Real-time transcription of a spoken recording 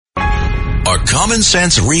common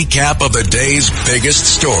sense recap of the day's biggest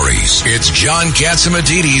stories. It's John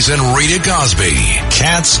Catsimatidis and Rita Cosby.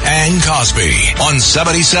 Katz and Cosby on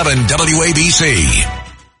 77 WABC.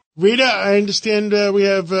 Rita, I understand we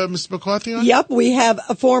have Mr. McCarthy on? Yep, we have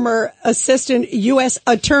a former Assistant U.S.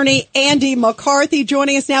 Attorney Andy McCarthy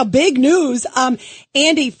joining us now. Big news.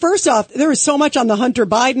 Andy, first off, there is so much on the Hunter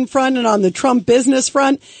Biden front and on the Trump business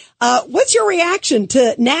front. What's your reaction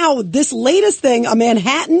to now this latest thing? A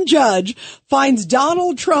Manhattan judge finds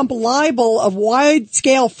Donald Trump liable of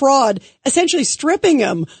wide-scale fraud, essentially stripping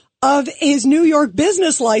him of his New York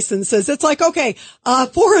business licenses. It's like, okay,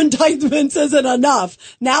 4 indictments isn't enough.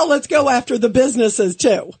 Now let's go after the businesses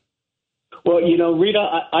too. Well,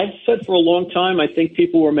 Rita, I've said for a long time, I think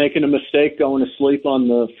people were making a mistake going to sleep on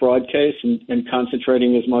the fraud case and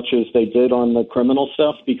concentrating as much as they did on the criminal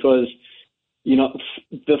stuff because,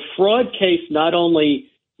 the fraud case not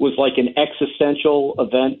only was like an existential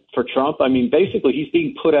event for Trump. I mean, basically, he's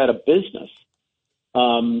being put out of business.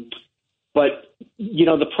 But,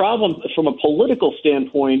 the problem from a political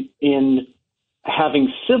standpoint in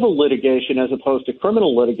having civil litigation as opposed to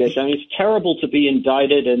criminal litigation, I mean, it's terrible to be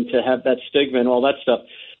indicted and to have that stigma and all that stuff.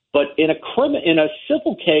 But in a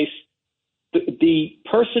civil case, the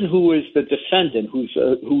person who is the defendant,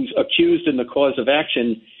 who's accused in the cause of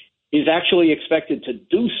action, is actually expected to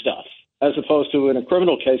do stuff, as opposed to in a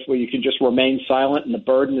criminal case where you can just remain silent and the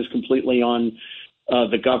burden is completely on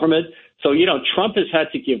the government. So, Trump has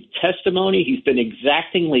had to give testimony. He's been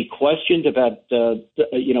exactingly questioned about,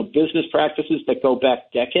 business practices that go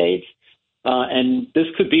back decades. And this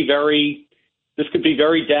could be very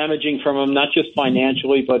damaging from him, not just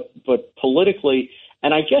financially, but politically.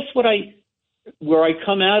 And I guess where I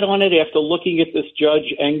come out on it after looking at this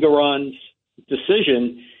Judge Engoron's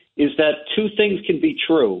decision is that two things can be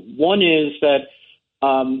true. One is that,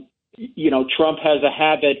 Trump has a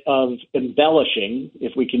habit of embellishing,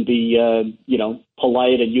 if we can be,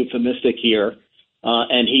 polite and euphemistic here.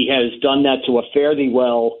 And he has done that to a fairly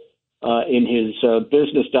well in his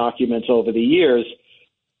business documents over the years.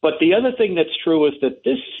 But the other thing that's true is that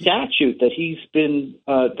this statute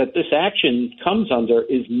that this action comes under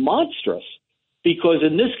is monstrous because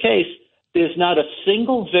in this case, there's not a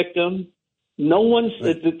single victim.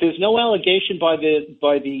 There's no allegation by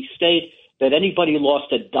the state that anybody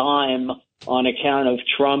lost a dime on account of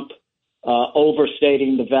Trump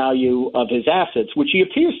overstating the value of his assets, which he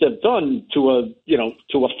appears to have done to a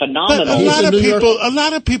phenomenal. But a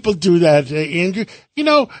lot of people do that, Andrew.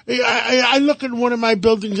 I look at one of my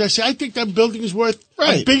buildings. I say, I think that building is worth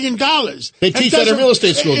 $1 billion. They teach that at real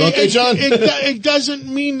estate school, don't they, John? It doesn't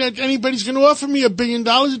mean that anybody's going to offer me $1 billion.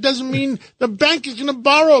 It doesn't mean the bank is going to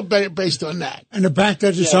borrow based on that. And the bank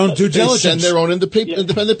does its own due diligence. They send their own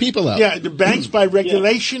independent people out. Yeah, the banks by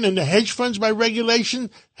regulation and the hedge funds by regulation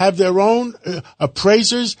have their own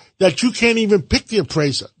appraisers that you can't even pick the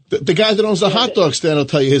appraiser. The guy that owns the hot dog stand will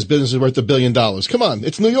tell you his business is worth $1 billion. Come on,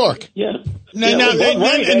 it's New York. Yeah. And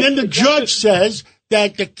then the judge says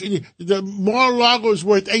that the Mar-a-Lago is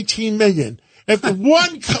worth $18 million. If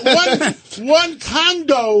one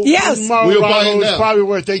condo in Mar-a-Lago is probably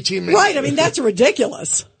worth $18 million. Right. I mean, that's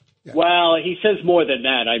ridiculous. Yeah. Well, he says more than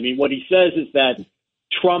that. I mean, what he says is that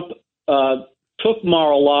Trump took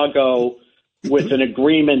Mar-a-Lago with an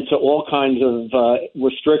agreement to all kinds of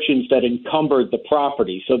restrictions that encumbered the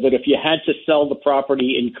property, so that if you had to sell the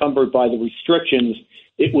property encumbered by the restrictions,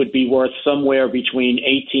 it would be worth somewhere between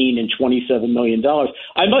 $18 and $27 million.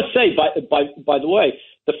 I must say, by the way,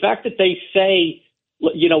 the fact that they say,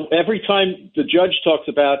 every time the judge talks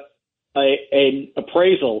about an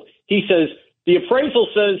appraisal, he says, the appraisal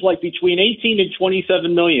says like between 18 and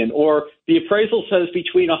 27 million, or the appraisal says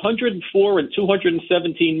between 104 and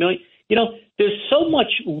 217 million. There's so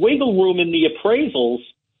much wiggle room in the appraisals.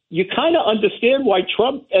 You kind of understand why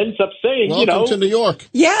Trump ends up saying, welcome to New York.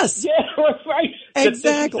 Yes. Yeah, right.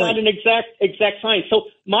 Exactly. It's not an exact science. So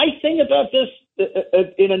my thing about this,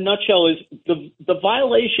 in a nutshell, is the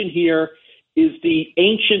violation here is the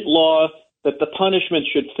ancient law that the punishment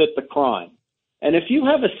should fit the crime. And if you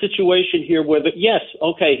have a situation here where,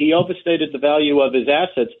 he overstated the value of his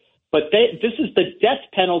assets, but this is the death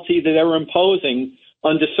penalty that they're imposing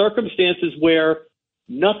under circumstances where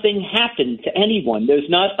nothing happened to anyone. There's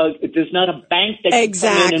not a bank that can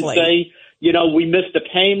come in and say, we missed a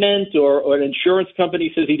payment, or an insurance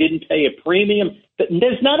company says he didn't pay a premium.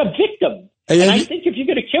 There's not a victim. And I think if you're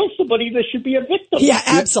going to kill somebody, there should be a victim. Yeah,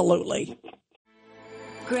 absolutely.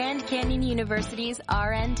 Grand Canyon University's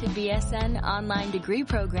RN to BSN online degree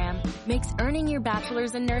program makes earning your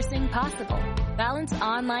bachelor's in nursing possible. Balance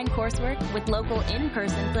online coursework with local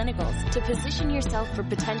in-person clinicals to position yourself for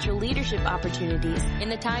potential leadership opportunities in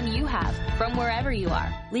the time you have from wherever you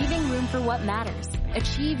are, leaving room for what matters.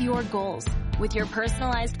 Achieve your goals with your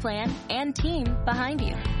personalized plan and team behind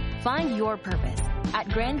you. Find your purpose at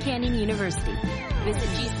Grand Canyon University. Visit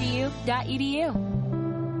gcu.edu.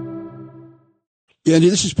 Andy,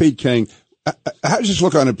 this is Pete King. How does this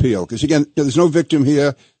look on appeal? Because, again, there's no victim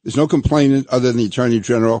here. There's no complainant other than the Attorney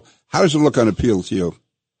General. How does it look on appeal to you?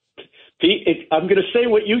 Pete, I'm going to say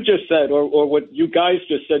what you just said or what you guys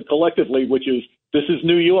just said collectively, which is this is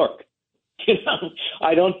New York. You know,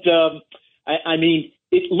 I don't I mean,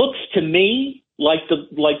 it looks to me like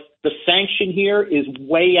the sanction here is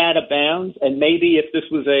way out of bounds, and maybe if this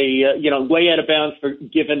was way out of bounds for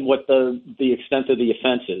given what the extent of the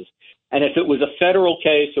offense is. And if it was a federal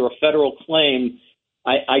case or a federal claim,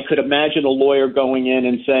 I could imagine a lawyer going in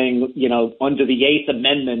and saying, under the Eighth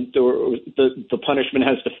Amendment, or the punishment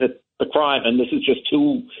has to fit the crime, and this is just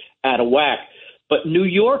too out of whack. But New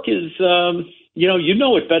York is, you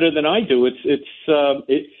know it better than I do. It's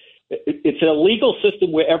a legal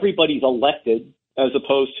system where everybody's elected as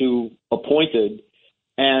opposed to appointed,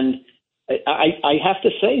 and I have to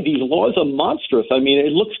say, these laws are monstrous. I mean,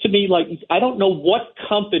 it looks to me like I don't know what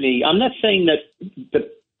company. I'm not saying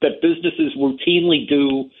that businesses routinely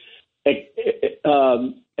do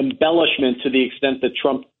embellishment to the extent that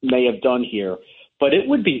Trump may have done here, but it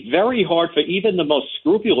would be very hard for even the most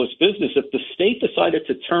scrupulous business if the state decided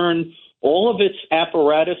to turn all of its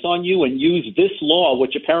apparatus on you and use this law,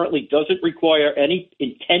 which apparently doesn't require any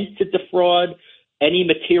intent to defraud, any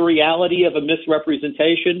materiality of a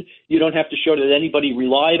misrepresentation. You don't have to show that anybody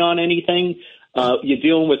relied on anything. You're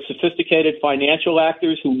dealing with sophisticated financial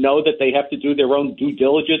actors who know that they have to do their own due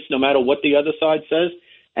diligence no matter what the other side says.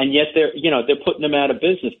 And yet they're putting them out of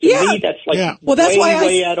business. To me, that's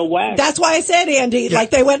way out of whack. That's why I said, Andy, they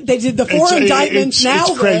did the four indictments now.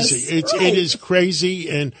 It's crazy. It is crazy,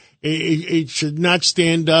 and it should not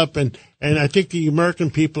stand up. And I think the American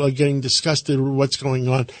people are getting disgusted with what's going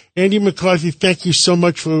on. Andy McCarthy, thank you so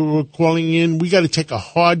much for calling in. We got to take a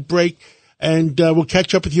hard break, and we'll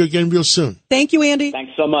catch up with you again real soon. Thank you, Andy.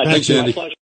 Thanks so much. Thanks, Andy.